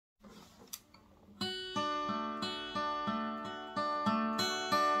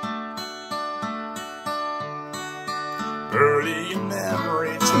early in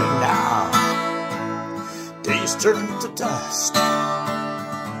memory to now. Days turn to dust.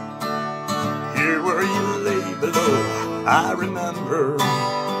 Here where you lay below, I remember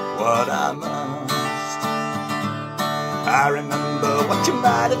what I must. I remember what you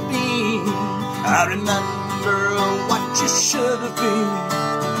might have been. I remember what you should have been.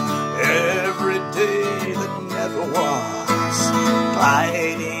 Every day that never was,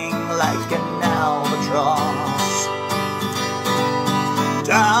 gliding like an albatross.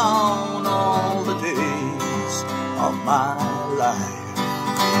 Down all the days of my life,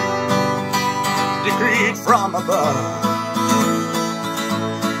 decreed from above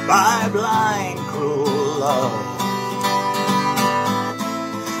by blind cruel love.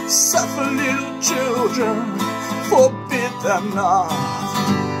 Suffer little children, forbid them not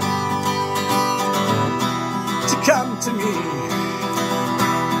to come to me,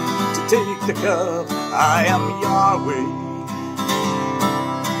 to take the cup. I am Yahweh,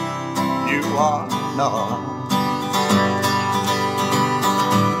 you are not.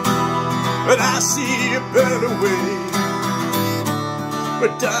 But I see a better way,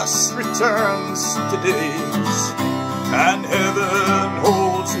 where dust returns to days, and heaven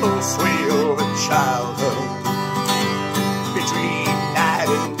holds no sway over childhood. Between night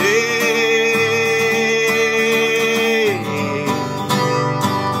and day,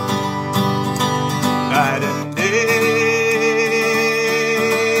 night and day,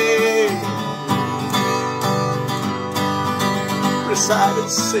 recited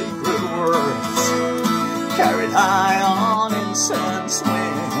sacred words, carried high on incensed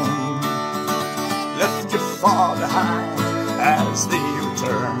wing, left your far behind as they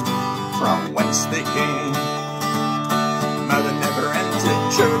return from whence they came. Mother never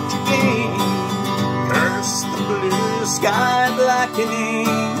entered church again. Curse the blue sky blackening,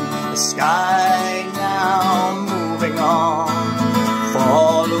 the sky now moving on,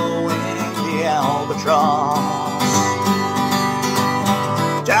 following the albatross.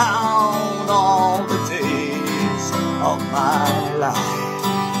 Down all the days of my life,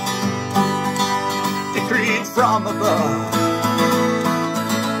 decreed from above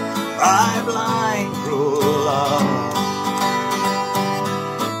by blind cruel love.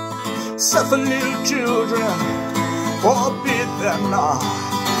 Suffer little children, forbid them not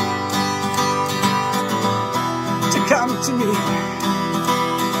to come to me,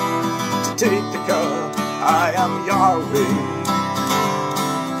 to take the cup. I am Yahweh,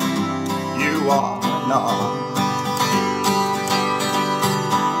 you are not.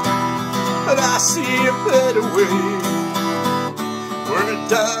 But I see a better way, where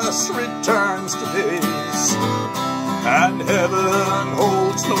dust returns to days, and heaven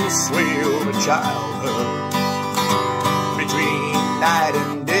holds no sway over childhood. Between night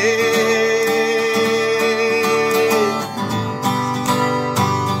and day,